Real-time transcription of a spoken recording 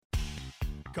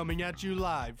Coming at you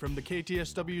live from the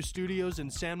KTSW studios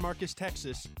in San Marcos,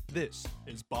 Texas, this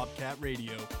is Bobcat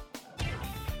Radio.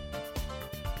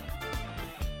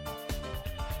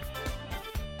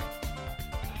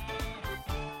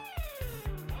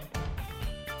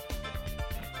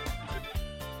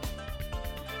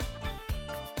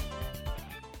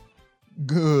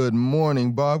 Good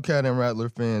morning, Bobcat and Rattler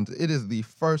fans. It is the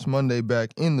first Monday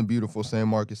back in the beautiful San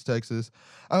Marcos, Texas.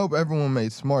 I hope everyone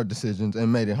made smart decisions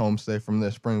and made it home safe from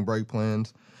their spring break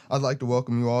plans. I'd like to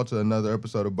welcome you all to another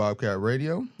episode of Bobcat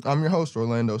Radio. I'm your host,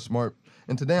 Orlando Smart,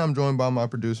 and today I'm joined by my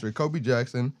producer, Koby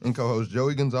Jackson, and co-hosts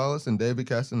Joey Gonzales and David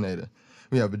Castaneda.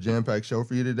 We have a jam-packed show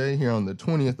for you today here on the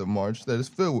 20th of March that is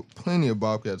filled with plenty of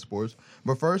Bobcat sports.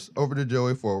 But first, over to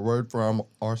Joey for a word from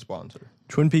our sponsor.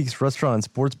 Twin Peaks Restaurant and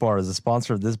Sports Bar is a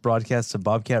sponsor of this broadcast of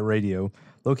Bobcat Radio.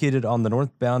 Located on the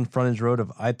northbound frontage road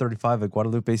of I-35 at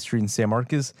Guadalupe Street in San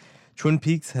Marcos, Twin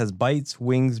Peaks has bites,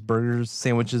 wings, burgers,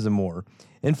 sandwiches, and more.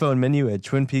 Info and menu at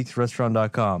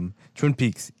twinpeaksrestaurant.com. Twin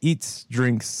Peaks, eats,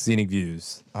 drinks, scenic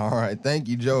views. All right, thank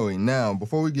you, Joey. Now,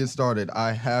 before we get started,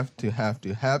 I have to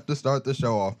start the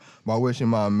show off by wishing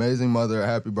my amazing mother a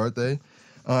happy birthday.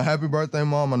 Happy birthday,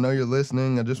 Mom. I know you're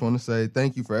listening. I just want to say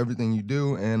thank you for everything you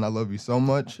do, and I love you so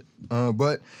much.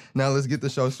 But now let's get the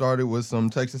show started with some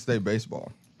Texas State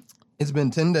baseball. It's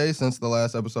been 10 days since the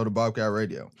last episode of Bobcat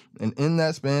Radio, and in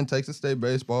that span, Texas State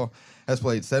baseball has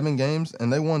played 7 games,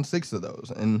 and they won 6 of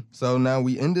those. And so now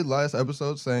we ended last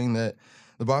episode saying that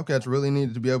the Bobcats really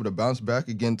needed to be able to bounce back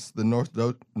against the North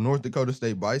Dakota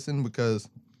State Bison because,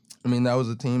 I mean, that was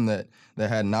a team that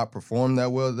had not performed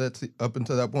that well up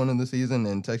until that point in the season,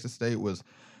 and Texas State was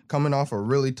coming off a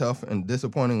really tough and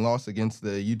disappointing loss against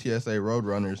the UTSA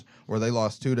Roadrunners, where they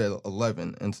lost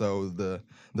 2-11. And so the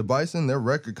Bison, their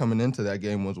record coming into that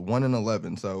game was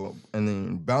 1-11. So, and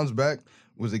then bounce back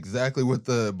was exactly what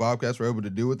the Bobcats were able to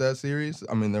do with that series.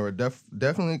 I mean, there were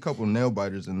definitely a couple nail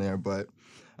biters in there, but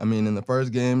I mean, in the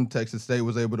first game, Texas State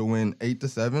was able to win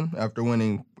 8-7 after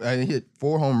winning. They hit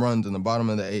 4 home runs in the bottom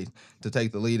of the 8th to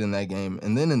take the lead in that game.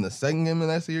 And then in the second game of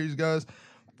that series, guys,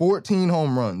 14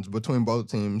 home runs between both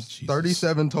teams, Jesus.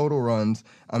 37 total runs.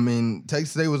 I mean,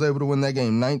 Texas State was able to win that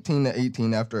game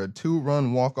 19-18 after a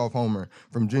 2-run walk-off homer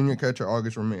from junior catcher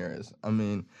August Ramirez. I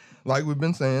mean, like we've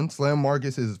been saying, Slam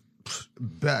Marcus is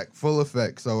back, full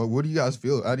effect. So what do you guys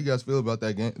feel? How do you guys feel about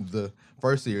that game, the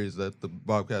first series that the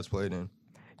Bobcats played in?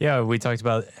 Yeah, we talked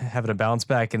about having a bounce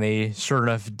back, and they sure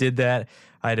enough did that.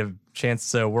 I had a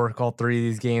chance to work all 3 of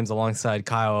these games alongside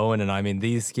Kyle Owen, and I mean,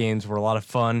 these games were a lot of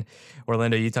fun.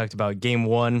 Orlando, you talked about game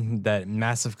 1, that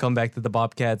massive comeback that the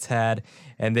Bobcats had,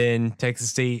 and then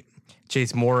Texas State,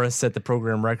 Chase Mora set the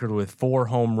program record with 4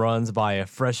 home runs by a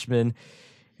freshman.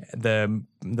 The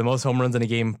most home runs in a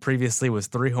game previously was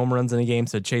 3 home runs in a game,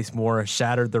 so Chase Mora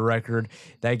shattered the record.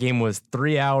 That game was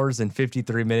 3 hours and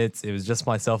 53 minutes. It was just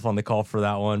myself on the call for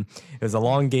that one. It was a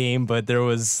long game, but there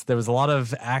was a lot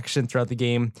of action throughout the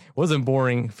game. It wasn't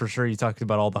boring for sure. You talked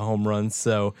about all the home runs,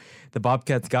 so the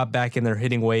Bobcats got back in their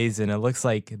hitting ways, and it looks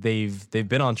like they've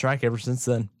been on track ever since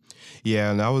then.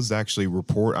 Yeah, and I actually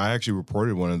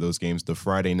reported one of those games, the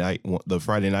Friday night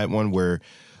one where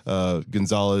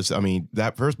Gonzales, I mean,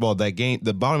 that first ball, that game,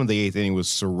 the bottom of the 8th inning was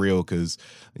surreal because,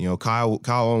 you know, Kyle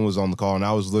Owen was on the call, and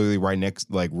I was literally right next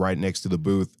to the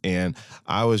booth, and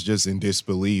I was just in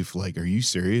disbelief. Like, are you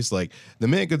serious? Like, the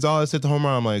minute Gonzales hit the home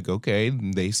run, I'm like, okay,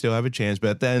 they still have a chance.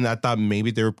 But then I thought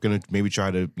maybe they were going to try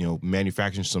to, you know,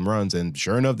 manufacture some runs, and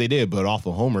sure enough, they did, but off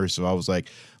a homer. So I was like,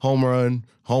 home run,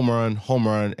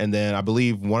 and then I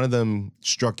believe one of them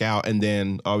struck out, and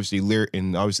then obviously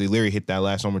Leary hit that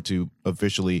last homer to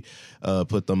officially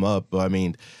put them up. But I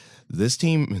mean, this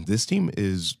team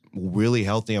is really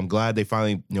healthy. I'm glad they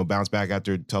finally, you know, bounced back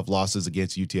after tough losses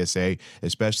against UTSA,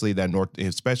 especially against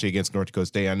North Dakota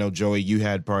State. I know, Joey, you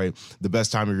had probably the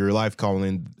best time of your life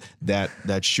calling that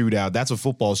shootout. That's a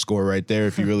football score right there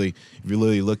if you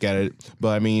really look at it. But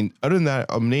I mean, other than that,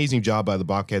 amazing job by the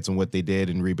Bobcats and what they did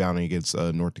in rebounding against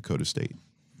North Dakota State.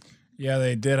 Yeah,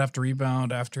 they did have to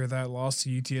rebound after that loss to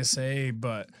UTSA,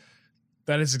 but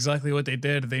that is exactly what they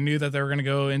did. They knew that they were going to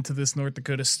go into this North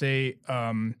Dakota State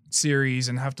series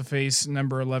and have to face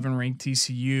number 11 ranked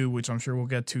TCU, which I'm sure we'll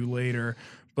get to later.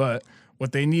 But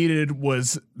what they needed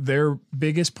was their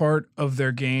biggest part of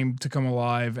their game to come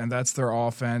alive, and that's their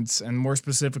offense, and more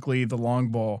specifically the long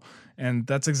ball. And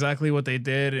that's exactly what they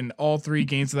did. In all 3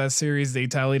 games of that series, they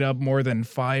tallied up more than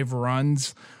 5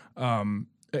 runs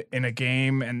in a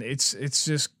game, and it's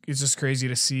just crazy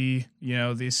to see, you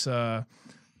know, this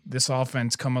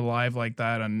offense come alive like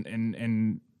that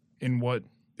in what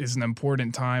is an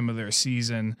important time of their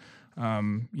season,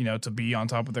 you know, to be on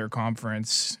top of their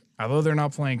conference. Although they're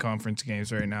not playing conference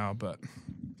games right now, but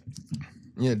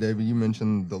Yeah, David, you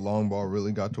mentioned the long ball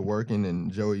really got to working,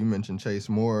 and Joey, you mentioned Chase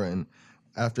Mora, and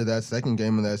after that second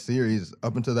game of that series,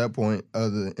 up until that point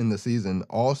in the season,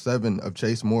 all 7 of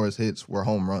Chase Mora's hits were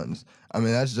home runs. I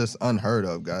mean, that's just unheard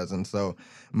of, guys. And so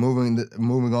moving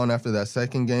on after that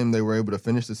second game, they were able to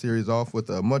finish the series off with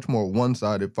a much more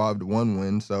one-sided 5-1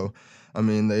 win. So, I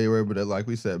mean, they were able to, like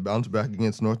we said, bounce back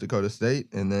against North Dakota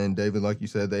State. And then, David, like you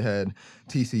said, they had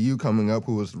TCU coming up,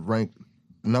 who was ranked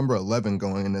number 11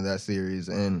 going into that series.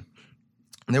 And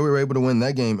they were able to win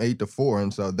that game 8-4,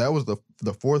 and so that was the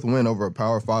 4th win over a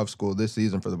Power 5 school this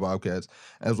season for the Bobcats,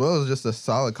 as well as just a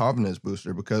solid confidence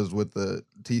booster, because with the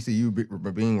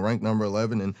TCU being ranked number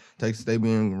 11 and Texas State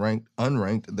being ranked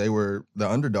unranked, they were the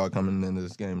underdog coming into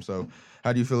this game. So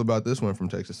how do you feel about this win from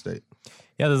Texas State?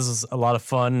 Yeah, this is a lot of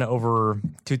fun. Over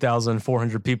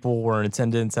 2,400 people were in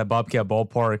attendance at Bobcat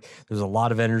Ballpark. There's a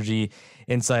lot of energy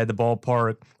inside the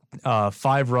ballpark.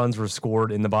 5 runs were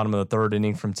scored in the bottom of the 3rd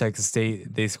inning from Texas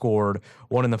State. They scored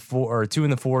 2 in the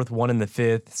 4th, 1 in the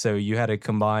 5th. So you had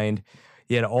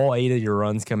all 8 of your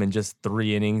runs come in just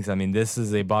 3 innings. I mean, this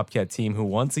is a Bobcat team who,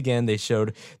 once again, they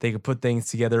showed they could put things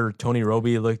together. Tony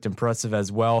Roby looked impressive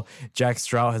as well. Jack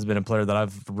Strout has been a player that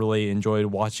I've really enjoyed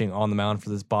watching on the mound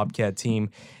for this Bobcat team.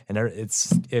 And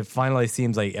it finally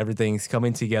seems like everything's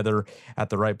coming together at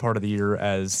the right part of the year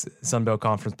as Sun Belt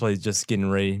Conference play is just getting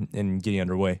ready and getting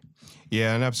underway.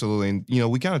 Yeah, and absolutely.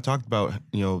 And, we kind of talked about,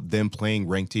 them playing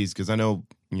ranked teams, because I know,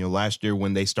 last year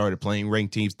when they started playing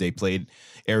ranked teams, they played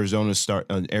Arizona,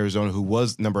 who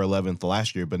was number 11th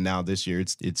last year, but now this year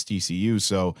it's TCU.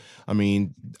 So, I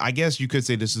mean, I guess you could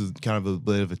say this is kind of a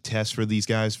bit of a test for these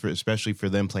guys, especially for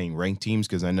them playing ranked teams,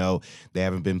 because I know they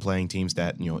haven't been playing teams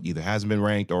that, either hasn't been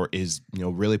ranked or is,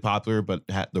 really popular, but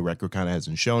the record kind of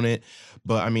hasn't shown it.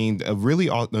 But I mean,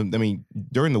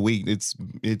 during the week,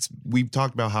 we've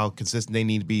talked about how consistent they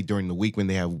need to be during the week when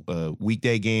they have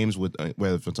weekday games, with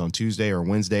whether it's on Tuesday or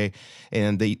Wednesday.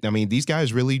 And these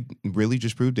guys really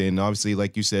just proved it. And obviously,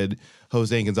 like you said,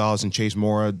 Jose Gonzales and Chase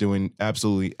Mora doing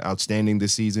absolutely outstanding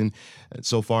this season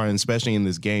so far, and especially in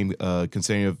this game,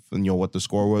 considering what the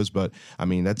score was. But I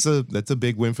mean, that's a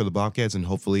big win for the Bobcats, and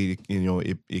hopefully,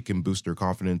 it can boost their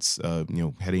confidence,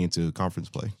 heading into conference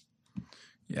play.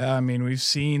 Yeah, I mean, we've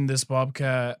seen this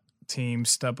Bobcat team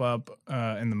step up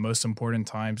in the most important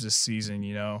times this season.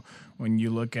 When you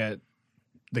look at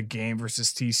the game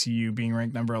versus TCU being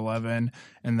ranked number 11,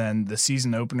 and then the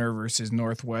season opener versus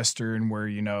Northwestern, where,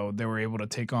 they were able to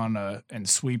take on and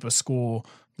sweep a school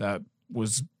that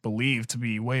was believed to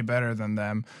be way better than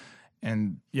them.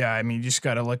 And yeah, I mean, you just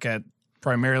got to look at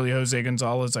primarily Jose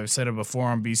Gonzales. I've said it before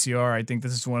on BCR. I think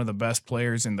this is one of the best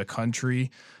players in the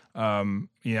country. I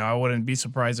wouldn't be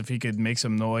surprised if he could make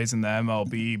some noise in the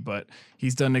MLB, but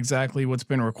he's done exactly what's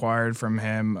been required from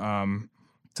him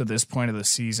to this point of the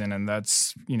season, and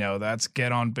that's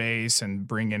get on base and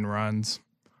bring in runs.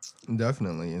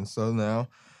 Definitely. And so now,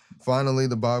 finally,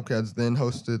 the Bobcats then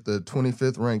hosted the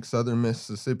 25th ranked Southern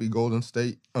Mississippi Golden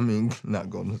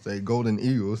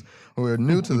Eagles, who are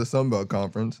new to the Sun Belt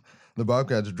Conference. The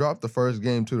Bobcats dropped the first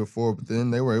game 2-4, but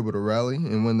then they were able to rally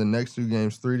and win the next 2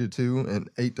 games 3-2 and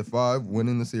 8-5,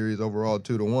 winning the series overall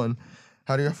 2-1.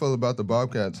 How do you feel about the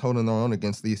Bobcats holding their own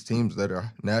against these teams that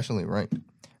are nationally ranked?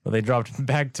 Well, they dropped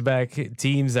back-to-back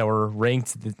teams that were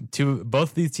ranked. Both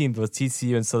of these teams, with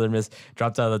TCU and Southern Miss,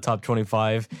 dropped out of the top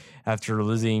 25 after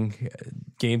losing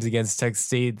games against Texas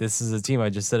State. This is a team,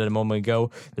 I just said it a moment ago,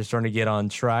 they're starting to get on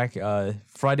track.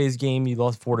 Friday's game, you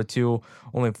lost 4-2,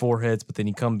 only 4 hits, but then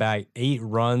you come back 8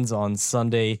 runs on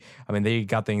Sunday. I mean, they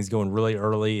got things going really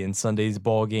early in Sunday's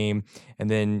ball game, and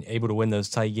then able to win those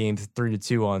tight games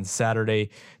 3-2 on Saturday.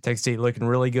 Texas State looking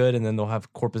really good, and then they'll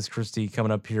have Corpus Christi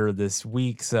coming up here this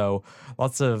week. So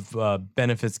lots of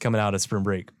benefits coming out of spring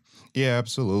break. Yeah,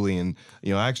 absolutely. And,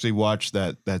 I actually watched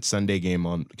that Sunday game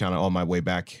on my way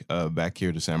back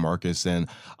here to San Marcos. And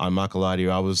I'm not gonna lie to you,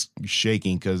 I was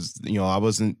shaking because, I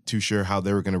wasn't too sure how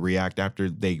they were going to react after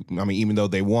even though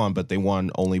they won, but they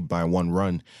won only by 1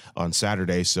 run on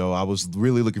Saturday. So I was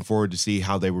really looking forward to see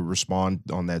how they would respond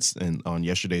on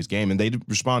yesterday's game. And they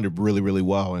responded really, really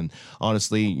well. And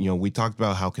honestly, we talked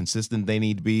about how consistent they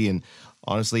need to be. And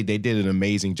honestly, they did an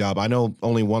amazing job. I know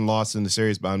only 1 loss in the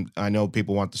series, but I know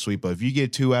people want the sweep. But if you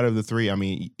get 2 out of the 3, I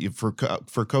mean, for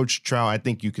Coach Trout, I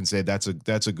think you can say that's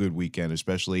a good weekend,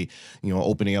 especially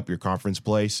opening up your conference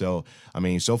play. So I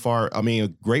mean, so far, a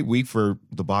great week for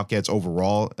the Bobcats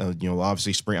overall.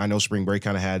 Obviously I know spring break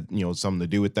kind of had something to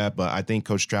do with that, but I think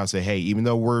Coach Trout said, hey, even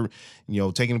though we're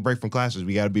taking a break from classes,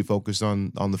 we got to be focused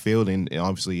on the field, and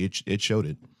obviously it showed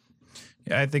it.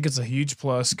 Yeah, I think it's a huge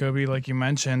plus, Koby. Like you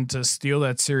mentioned, to steal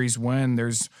that series win,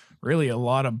 there's really a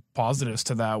lot of positives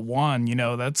to that. One,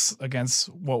 that's against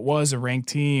what was a ranked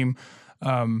team.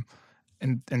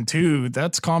 And two,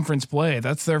 that's conference play.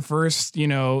 That's their first,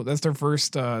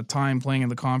 time playing in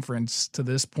the conference to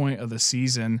this point of the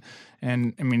season.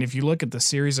 And I mean, if you look at the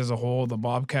series as a whole, the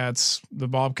Bobcats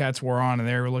were on and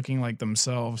they were looking like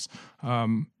themselves.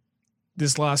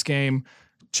 This last game,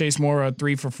 Chase Mora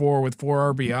 3 for 4 with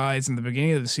 4 RBIs. In the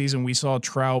beginning of the season, we saw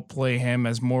Trout play him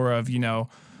as more of, a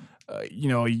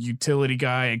utility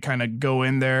guy and kind of go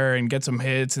in there and get some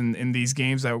hits in these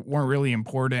games that weren't really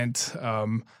important.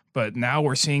 But now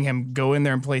we're seeing him go in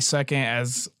there and play second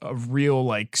as a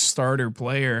real starter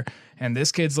player. And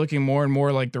this kid's looking more and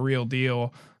more like the real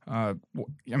deal. I'm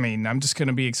just going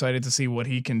to be excited to see what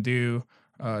he can do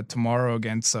tomorrow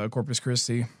against Corpus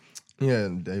Christi. Yeah,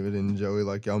 David and Joey,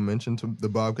 like y'all mentioned, the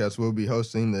Bobcats will be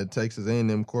hosting the Texas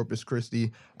A&M Corpus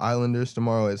Christi Islanders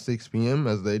tomorrow at 6 p.m.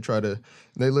 as they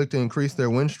look to increase their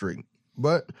win streak.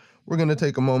 But we're going to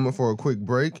take a moment for a quick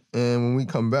break, and when we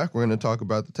come back, we're going to talk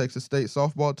about the Texas State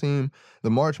softball team,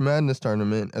 the March Madness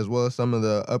tournament, as well as some of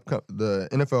the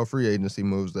NFL free agency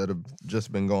moves that have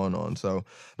just been going on. So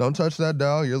don't touch that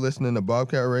dial. You're listening to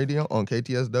Bobcat Radio on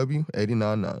KTSW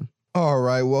 89.9. All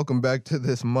right, welcome back to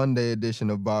this Monday edition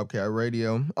of Bobcat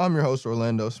Radio. I'm your host,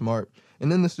 Orlando Smart,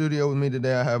 and in the studio with me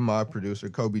today, I have my producer,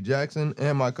 Koby Jackson,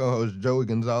 and my co-hosts, Joey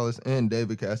Gonzales and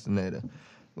David Castaneda.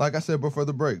 Like I said before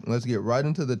the break, let's get right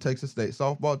into the Texas State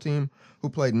softball team, who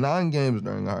played 9 games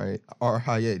during our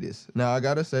hiatus. Now, I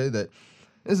got to say that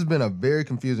this has been a very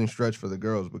confusing stretch for the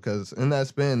girls because in that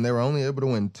span, they were only able to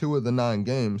win 2 of the 9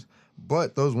 games,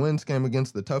 but those wins came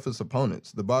against the toughest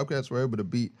opponents. The Bobcats were able to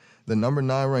beat the number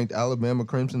 9 ranked Alabama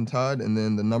Crimson Tide and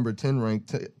then the number 10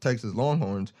 ranked Texas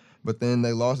Longhorns, but then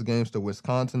they lost games to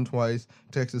Wisconsin twice,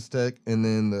 Texas Tech, and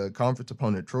then the conference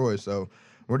opponent Troy. So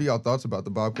what are y'all thoughts about the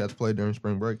Bobcats play during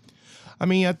spring break?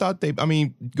 Going off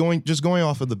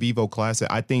of the Bevo Classic,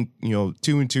 I think,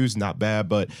 2-2 is not bad,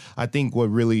 but I think what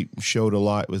really showed a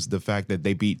lot was the fact that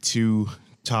they beat 2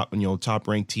 top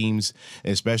ranked teams,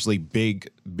 especially big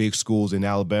schools in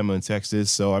Alabama and Texas.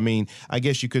 So, I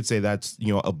guess you could say that's,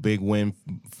 a big win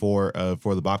for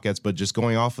the Bobcats, but just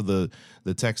going off of the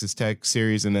Texas Tech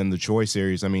series and then the Troy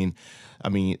series,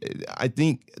 I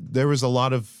think there was a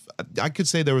lot of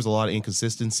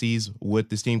inconsistencies with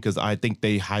this team because I think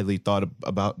they highly thought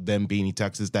about them beating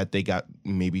Texas that they got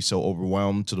maybe so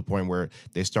overwhelmed to the point where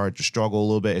they started to struggle a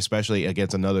little bit, especially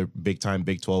against another big-time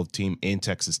Big 12 team in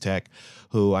Texas Tech,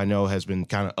 who I know has been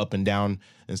kind of up and down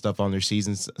and stuff on their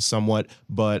seasons somewhat.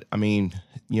 But, going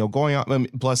on,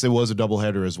 plus it was a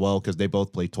doubleheader as well because they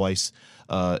both played twice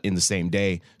in the same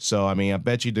day. So, I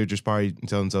bet you they're just probably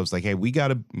telling themselves like, hey, we got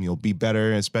to, be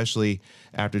better, especially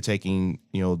after taking,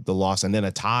 the loss and then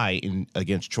a tie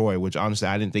against Troy, which honestly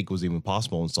I didn't think was even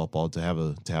possible in softball to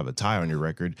have a tie on your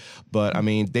record. But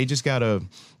they just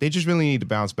really need to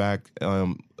bounce back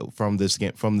from this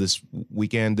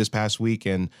past week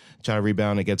and try to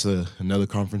rebound against another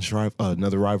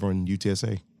another rival in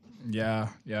UTSA. Yeah,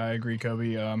 I agree,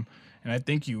 Koby. And I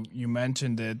think you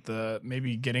mentioned it,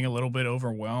 maybe getting a little bit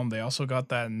overwhelmed. They also got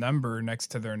that number next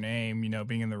to their name,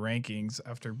 being in the rankings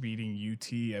after beating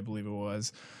UT, I believe it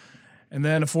was. And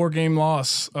then a 4-game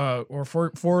loss, or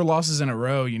four losses in a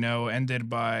row, ended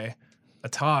by a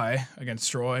tie against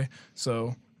Troy.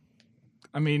 So,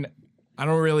 I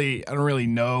don't really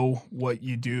know what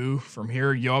you do from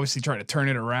here. You obviously try to turn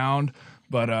it around,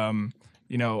 but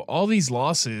all these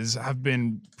losses have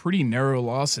been pretty narrow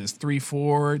losses.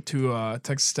 3-4 to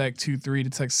Texas Tech, 2-3 to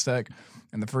Texas Tech,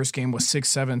 and the first game was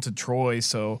 6-7 to Troy.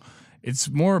 So it's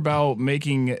more about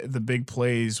making the big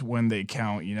plays when they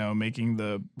count, making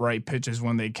the right pitches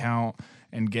when they count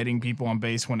and getting people on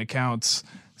base when it counts.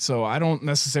 So I don't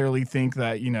necessarily think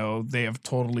that, they have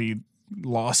totally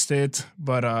lost it,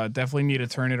 but definitely need to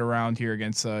turn it around here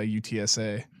against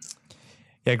UTSA.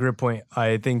 Yeah, great point.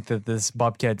 I think that this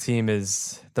Bobcat team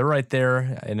they're right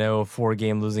there. I know a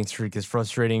 4-game losing streak is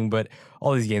frustrating, but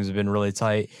all these games have been really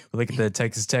tight. We look at the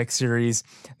Texas Tech series.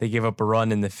 They gave up a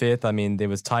run in the 5th. They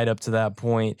was tied up to that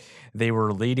point. They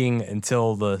were leading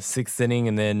until the 6th inning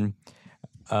and then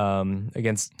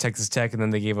against Texas Tech, and then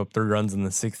they gave up 3 runs in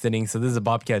the 6th inning. So this is a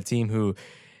Bobcat team who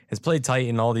has played tight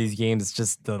in all these games. It's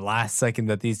just the last second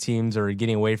that these teams are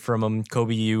getting away from them.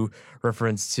 Koby, you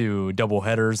reference to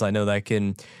doubleheaders. I know that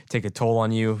can take a toll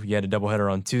on you. You had a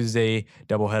doubleheader on Tuesday,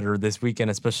 doubleheader this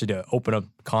weekend, especially to open up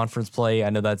conference play. I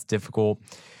know that's difficult.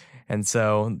 And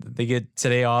so they get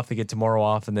today off, they get tomorrow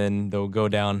off, and then they'll go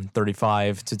down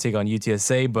 35 to take on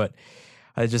UTSA. But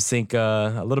I just think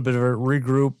a little bit of a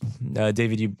regroup.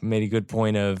 David, you made a good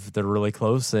point of they're really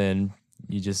close, and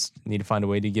you just need to find a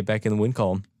way to get back in the win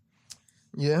column.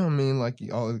 Yeah, I mean, like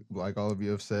all of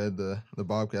you have said, the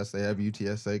Bobcats, they have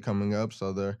UTSA coming up,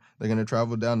 so they're going to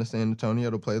travel down to San Antonio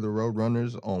to play the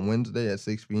Roadrunners on Wednesday at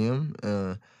 6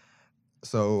 p.m.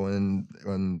 So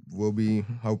and we'll be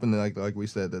hoping that, like we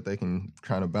said, that they can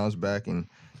kind of bounce back and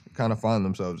kind of find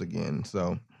themselves again.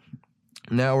 So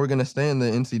now we're going to stay in the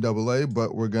NCAA,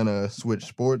 but we're going to switch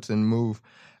sports and move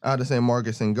out of San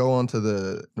Marcos and go on to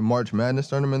the March Madness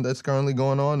tournament that's currently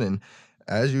going on. And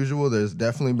as usual, there's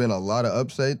definitely been a lot of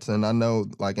upsets, and I know,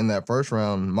 like, in that first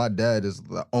round, my dad is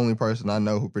the only person I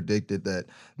know who predicted that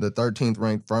the 13th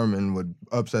ranked Furman would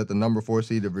upset the number 4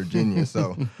 seed of Virginia.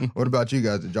 So what about you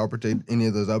guys? Did y'all predict any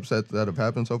of those upsets that have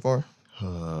happened so far?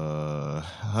 I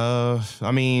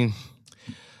mean,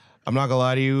 I'm not gonna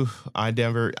lie to you. I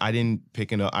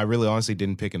really honestly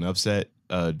didn't pick an upset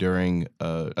during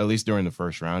at least during the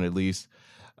first round, at least.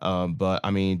 But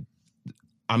I mean,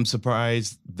 I'm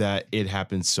surprised that it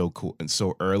happened so cool and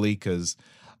so early, because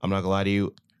I'm not gonna lie to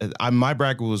you, my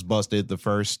bracket was busted the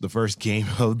first game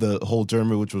of the whole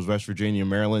tournament, which was West Virginia,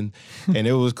 Maryland, and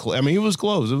it was it was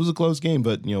close. It was a close game,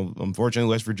 but unfortunately,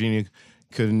 West Virginia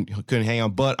couldn't hang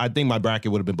on. But I think my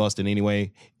bracket would have been busted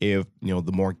anyway if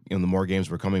the more games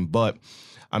were coming. But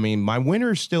I mean, my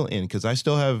winner is still in, because I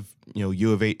still have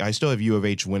U of H. I still have U of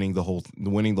H winning the whole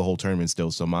tournament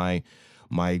still. So my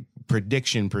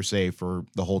prediction per se for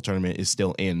the whole tournament is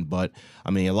still in. But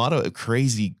I mean, a lot of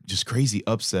crazy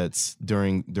upsets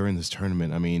during this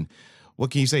tournament. I mean, what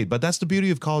can you say? But that's the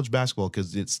beauty of college basketball,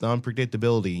 because it's the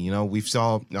unpredictability.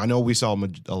 I know we saw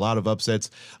a lot of upsets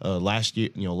last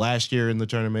year in the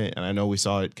tournament, and I know we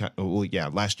saw it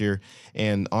last year.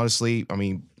 And honestly, I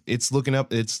mean, it's looking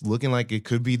like it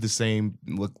could be the same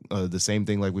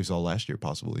thing like we saw last year,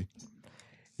 possibly.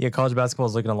 Yeah, college basketball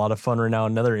is looking a lot of fun right now.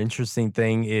 Another interesting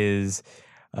thing is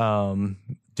due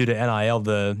to NIL,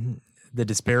 the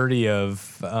disparity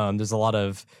of there's a lot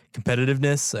of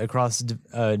competitiveness across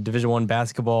Division I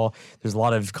basketball. There's a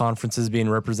lot of conferences being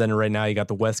represented right now. You got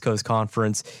the West Coast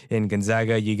Conference in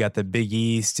Gonzaga. You got the Big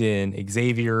East in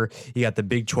Xavier. You got the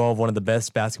Big 12, one of the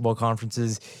best basketball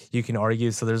conferences you can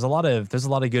argue. So there's a lot of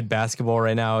good basketball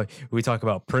right now. We talk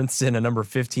about Princeton, a number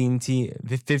 15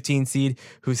 seed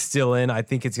who's still in. I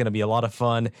think it's going to be a lot of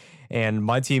fun. And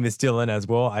my team is still in as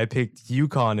well. I picked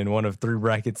UConn in one of 3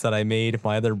 brackets that I made.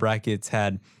 My other brackets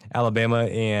had Alabama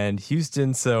and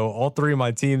Houston. So all 3 of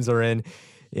my teams are in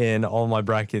all my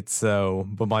brackets. So,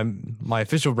 but my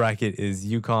official bracket is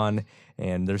UConn,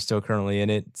 and they're still currently in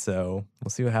it. So we'll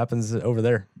see what happens over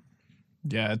there.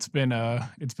 Yeah, it's been a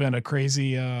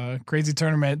crazy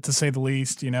tournament, to say the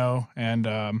least,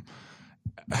 and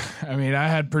I mean, I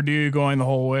had Purdue going the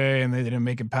whole way, and they didn't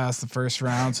make it past the first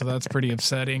round, so that's pretty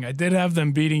upsetting. I did have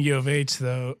them beating U of H,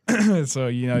 though, so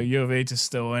U of H is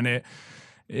still in it.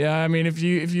 Yeah, I mean, if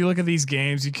you look at these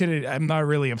games, I'm not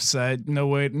really upset. No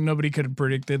way, nobody could have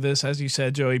predicted this. As you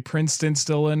said, Joey, Princeton's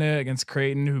still in it against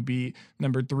Creighton, who beat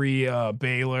number 3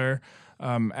 Baylor.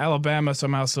 Alabama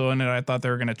somehow still in it. I thought they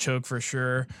were going to choke for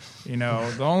sure.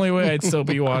 The only way I'd still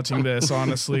be watching this,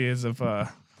 honestly, is if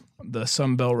the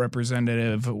Sun Belt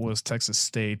representative was Texas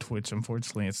State, which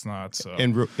unfortunately it's not. So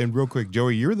and real quick,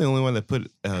 Joey, you're the only one that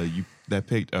put that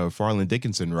picked Farland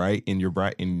Dickinson, right, in your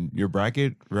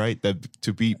bracket, right, that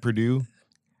to beat Purdue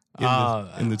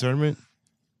in the tournament.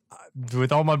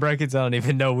 With all my brackets, I don't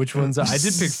even know which ones. I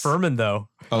did pick Furman though.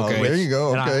 Okay, there you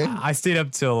go. Okay, I stayed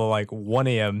up till like 1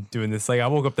 a.m. doing this. Like I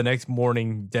woke up the next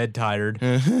morning dead tired,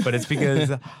 but it's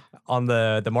because on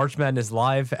the March Madness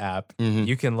Live app,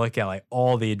 you can look at like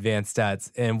all the advanced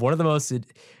stats, and one of the most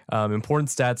important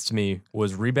stats to me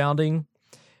was rebounding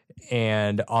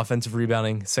and offensive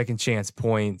rebounding, second chance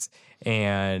points,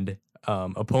 and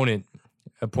opponent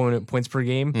points per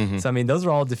game. So, I mean, those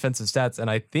are all defensive stats. And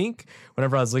I think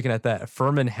whenever I was looking at that,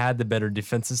 Furman had the better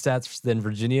defensive stats than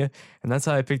Virginia. And that's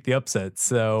how I picked the upset.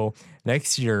 So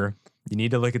next year, you need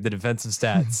to look at the defensive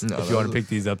stats if you want to pick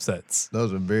these upsets.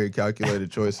 Those are very calculated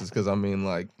choices, because, I mean,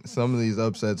 like, some of these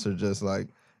upsets are just like,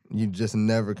 you just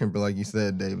never can, like you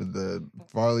said, David, the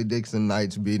Farley-Dixon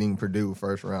Knights beating Purdue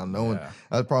first round. No one,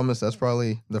 I promise that's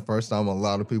probably the first time a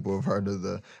lot of people have heard of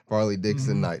the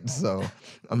Farley-Dixon Knights. So,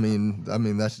 I mean,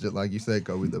 that's just, like you said,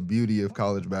 Koby, the beauty of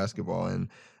college basketball. And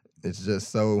it's just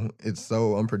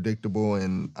so unpredictable.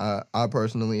 And I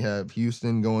personally have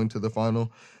Houston going to the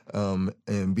final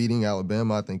and beating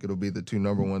Alabama. I think it'll be the 2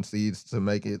 number 1 seeds to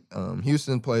make it.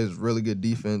 Houston plays really good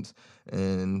defense.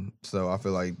 And so I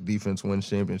feel like defense wins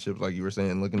championships, like you were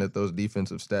saying. Looking at those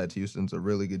defensive stats, Houston's a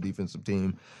really good defensive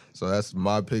team. So that's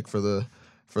my pick for the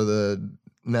for the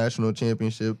national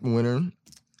championship winner.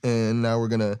 And now we're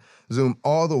going to zoom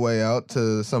all the way out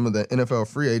to some of the NFL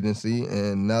free agency.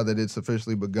 And now that it's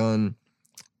officially begun,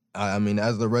 I mean,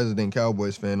 as the resident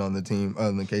Cowboys fan on the team,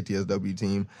 on the KTSW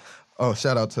team, oh,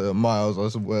 shout out to Miles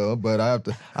as well. But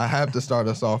I have to start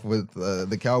us off with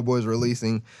the Cowboys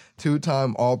releasing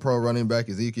two-time All-Pro running back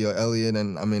Ezekiel Elliott.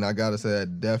 And, I mean, I got to say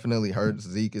that definitely hurts.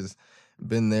 Zeke has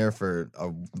been there for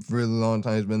a really long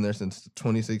time. He's been there since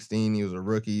 2016. He was a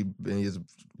rookie. He's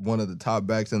one of the top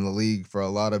backs in the league for a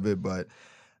lot of it. But,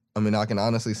 I mean, I can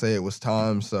honestly say it was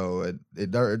time, so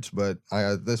it hurts. But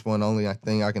this one, only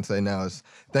thing I can say now is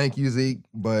thank you, Zeke.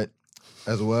 But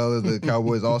as well as the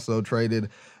Cowboys also traded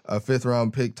a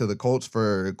 5th-round pick to the Colts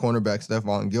for cornerback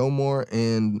Stephon Gilmore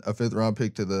and a 5th-round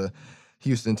pick to the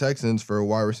Houston Texans for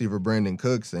wide receiver Brandon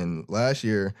Cooks. And last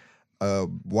year,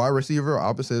 wide receiver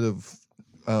opposite of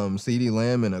CeeDee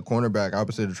Lamb and a cornerback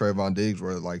opposite of Trayvon Diggs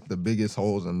were like the biggest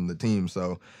holes in the team.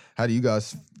 So how do you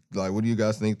guys, what do you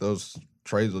guys think those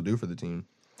trades will do for the team?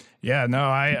 Yeah, no,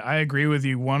 I agree with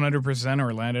you 100%,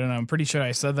 Orlando, and I'm pretty sure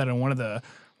I said that in one of the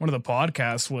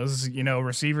podcasts was,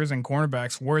 receivers and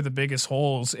cornerbacks were the biggest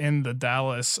holes in the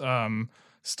Dallas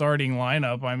starting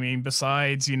lineup. I mean,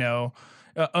 besides,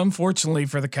 unfortunately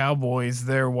for the Cowboys,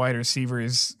 their wide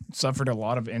receivers suffered a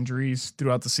lot of injuries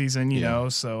throughout the season, you know,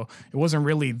 so it wasn't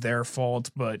really their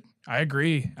fault, but I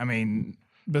agree. I mean,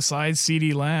 besides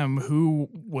CeeDee Lamb, who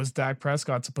was Dak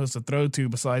Prescott supposed to throw to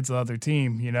besides the other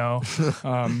team,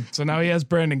 So now he has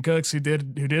Brandon Cooks, who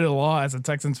did a lot. As a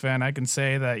Texans fan, I can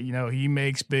say that, he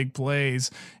makes big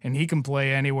plays and he can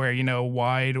play anywhere,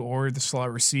 wide or the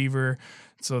slot receiver.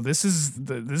 So this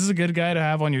is a good guy to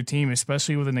have on your team,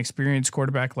 especially with an experienced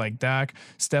quarterback like Dak.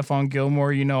 Stephon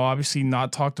Gilmore, obviously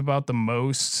not talked about the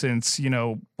most since,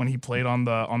 when he played on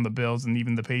the Bills and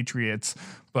even the Patriots,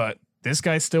 but this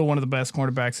guy's still one of the best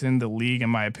cornerbacks in the league, in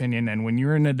my opinion. And when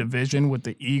you're in a division with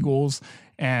the Eagles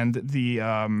and the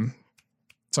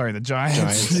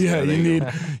Giants. Yeah,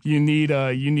 you need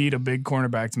a big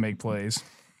cornerback to make plays.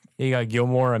 You got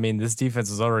Gilmore. I mean, this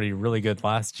defense was already really good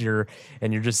last year,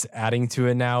 and you're just adding to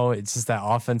it now. It's just that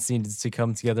offense needs to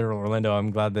come together. Orlando,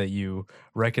 I'm glad that you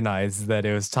recognize that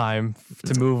it was time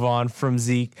to move on from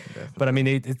Zeke. Definitely. But I mean,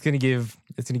 it's gonna give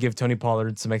Tony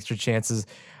Pollard some extra chances.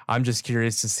 I'm just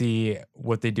curious to see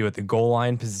what they do at the goal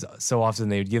line, because so often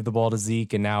they would give the ball to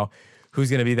Zeke, and now who's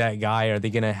going to be that guy? Are they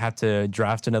going to have to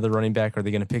draft another running back? Are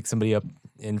they going to pick somebody up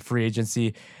in free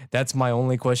agency? That's my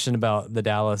only question about the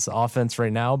Dallas offense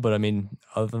right now. But I mean,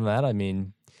 other than that, I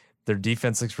mean, their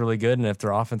defense looks really good, and if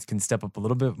their offense can step up a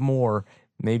little bit more,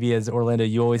 maybe, as Orlando,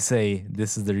 you always say,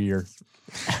 this is their year.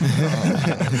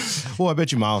 Well, I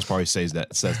bet you Miles probably says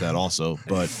that also.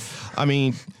 But I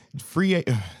mean,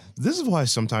 this is why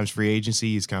sometimes free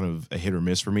agency is kind of a hit or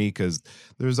miss for me, because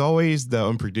there's always the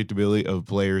unpredictability of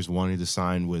players wanting to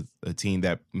sign with a team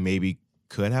that maybe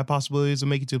could have possibilities of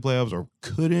making it to the playoffs or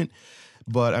couldn't.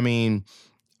 But I mean,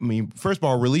 first of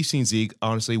all, releasing Zeke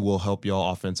honestly will help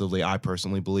y'all offensively, I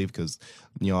personally believe, because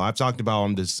I've talked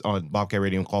about on Bobcat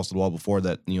Radio and Calls to the Wall before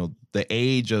that the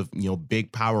age of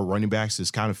big power running backs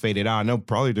has kind of faded out. I know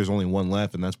probably there's only one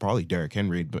left, and that's probably Derrick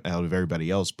Henry out of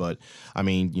everybody else. But I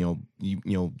mean,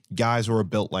 guys who are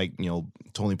built like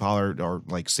Tony Pollard or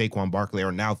like Saquon Barkley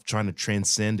are now trying to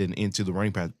transcend into the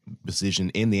running back position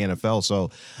in the NFL. So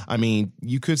I mean,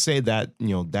 you could say that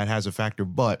that has a factor,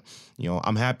 but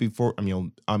I'm happy for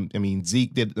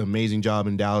Zeke did an amazing job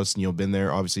in Dallas. Been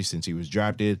there obviously since he was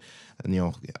drafted.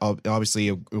 And, obviously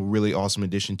a really awesome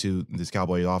addition to this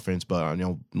Cowboys offense, but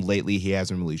lately he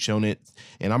hasn't really shown it.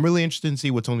 And I'm really interested to see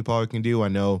what Tony Pollard can do. I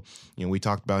know, we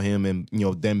talked about him and,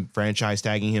 them franchise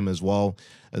tagging him as well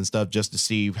and stuff just to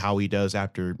see how he does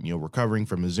after, recovering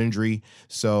from his injury.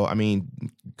 So, I mean,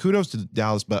 kudos to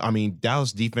Dallas, but I mean,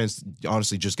 Dallas defense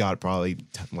honestly just got probably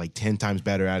like 10 times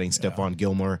better adding Stephon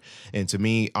Gilmore. And to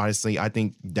me, honestly, I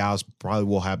think Dallas probably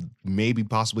will have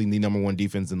possibly the number one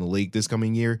defense in the league this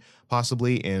coming year,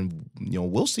 possibly. And,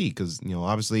 we'll see, because,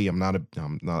 obviously I'm not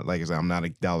like I said, I'm not a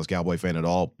Dallas Cowboy fan at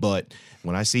all, but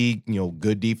when I see,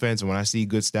 good defense and when I see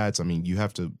good stats, I mean, you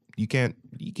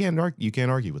can't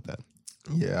argue with that.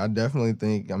 Yeah, I definitely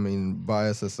think,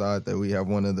 bias aside, that we have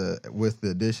with the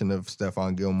addition of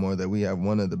Stephon Gilmore, that we have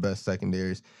one of the best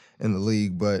secondaries in the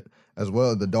league. But as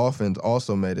well, the Dolphins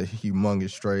also made a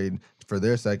humongous trade for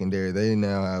their secondary. They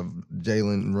now have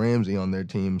Jalen Ramsey on their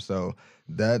team, so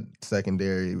that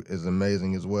secondary is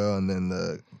amazing as well. And then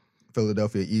the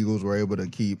Philadelphia Eagles were able to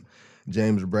keep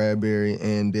James Bradbury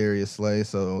and Darius Slay.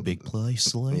 So Big play,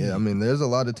 Slay. yeah, I mean, there's a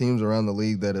lot of teams around the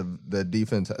league that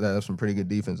have some pretty good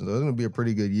defense. So it's going to be a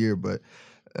pretty good year. But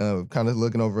kind of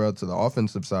looking over to the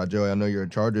offensive side, Joey, I know you're a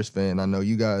Chargers fan. I know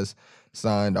you guys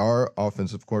signed our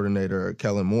offensive coordinator,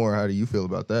 Kellen Moore. How do you feel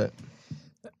about that?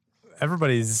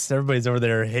 Everybody's over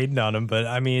there hating on him, but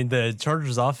I mean the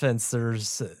Chargers offense,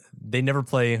 they never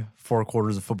play 4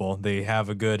 quarters of football. They have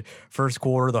a good first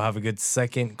quarter, they'll have a good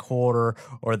second quarter,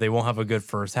 or they won't have a good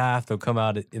first half. They'll come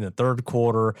out in the third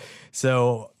quarter.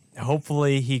 So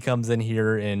hopefully he comes in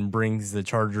here and brings the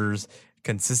Chargers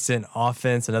consistent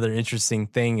offense. Another interesting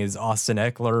thing is Austin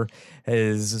Eckler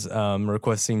is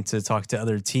requesting to talk to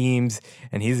other teams,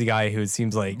 and he's a guy who it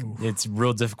seems like it's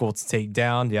real difficult to take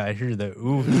down. Yeah, I hear the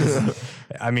ooh.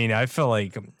 I mean, I felt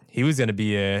like he was going to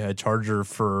be a Charger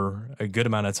for a good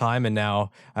amount of time, and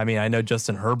now, I mean, I know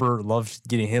Justin Herbert loved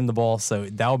getting him the ball, so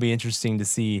that will be interesting to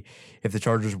see if the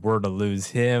Chargers were to lose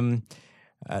him.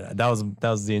 That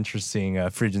was the interesting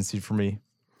free agency for me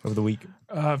over the week.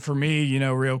 For me,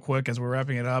 real quick, as we're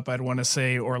wrapping it up, I'd want to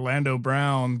say Orlando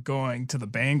Brown going to the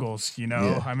Bengals.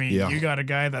 You got a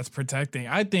guy that's protecting,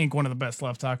 I think, one of the best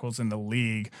left tackles in the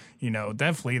league.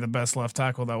 Definitely the best left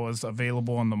tackle that was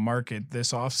available on the market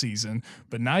this offseason.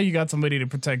 But now you got somebody to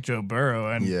protect Joe Burrow.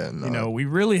 And, we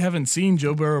really haven't seen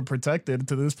Joe Burrow protected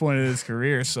to this point in his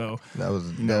career. So that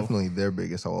was definitely their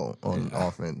biggest hole on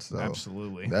offense. So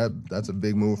absolutely. That's a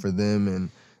big move for them.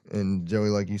 And Joey,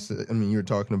 like you said, I mean, you were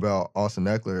talking about Austin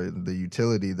Eckler, the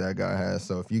utility that guy has.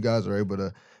 So if you guys are able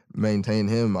to maintain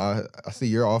him, I see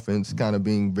your offense kind of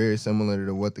being very similar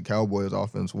to what the Cowboys'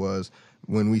 offense was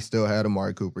when we still had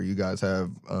Amari Cooper. You guys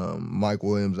have Mike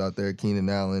Williams out there, Keenan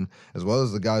Allen, as well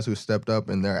as the guys who stepped up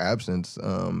in their absence.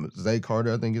 Zay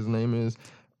Carter, I think his name is.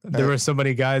 There were so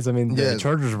many guys. I mean, the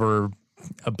Chargers were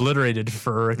obliterated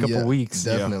for a couple weeks.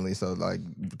 Definitely. So,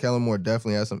 Kellen Moore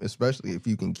definitely has some, especially if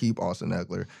you can keep Austin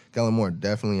Eckler. Kellen Moore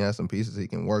definitely has some pieces he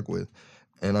can work with.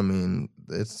 And, I mean,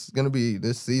 it's going to be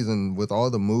this season with all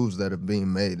the moves that are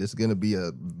being made, it's going to be a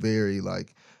very,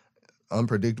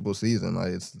 unpredictable season.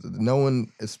 It's no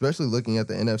one, especially looking at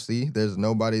the NFC, there's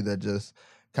nobody that just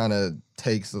kind of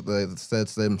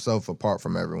sets themselves apart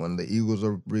from everyone. The Eagles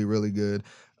will be really good.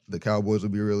 The Cowboys will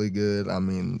be really good. I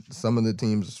mean, some of the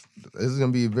teams, this is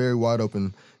going to be a very wide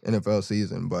open NFL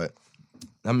season. But,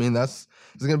 I mean, it's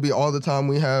going to be all the time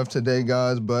we have today,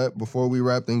 guys. But before we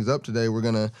wrap things up today, I'm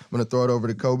going to throw it over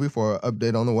to Koby for an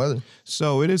update on the weather.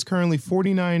 So it is currently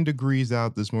 49 degrees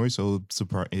out this morning. So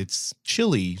it's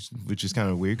chilly, which is kind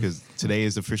of weird because today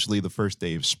is officially the first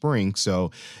day of spring.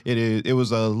 So it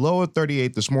was a low of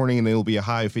 38 this morning, and it'll be a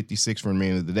high of 56 for the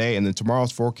remainder of the day. And then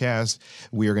tomorrow's forecast,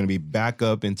 we are going to be back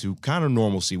up into kind of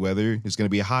normalcy weather. It's going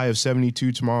to be a high of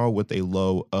 72 tomorrow with a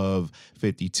low of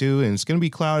 52, and it's going to be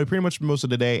cloudy pretty much most of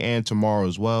the day and tomorrow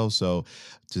as well. So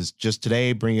just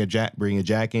today, bring a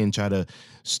jacket and try to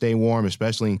stay warm,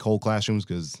 especially in cold classrooms,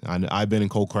 because I've been in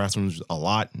cold classrooms a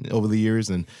lot over the years,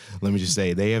 and let me just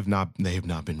say they have not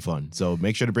been fun. So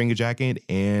make sure to bring a jacket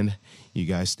and you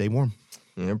guys stay warm.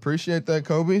 Yeah, appreciate that,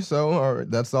 Koby. So, all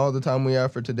right, that's all the time we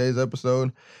have for today's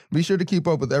episode. Be sure to keep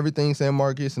up with everything San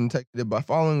Marcos and Tech did by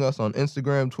following us on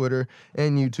Instagram, Twitter,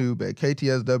 and YouTube at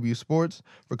KTSW Sports.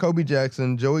 For Koby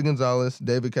Jackson, Joey Gonzales,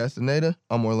 David Castaneda,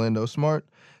 I'm Orlando Smart.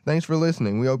 Thanks for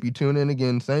listening. We hope you tune in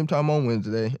again same time on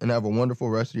Wednesday and have a wonderful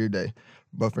rest of your day.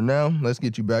 But for now, let's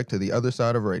get you back to the other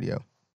side of radio.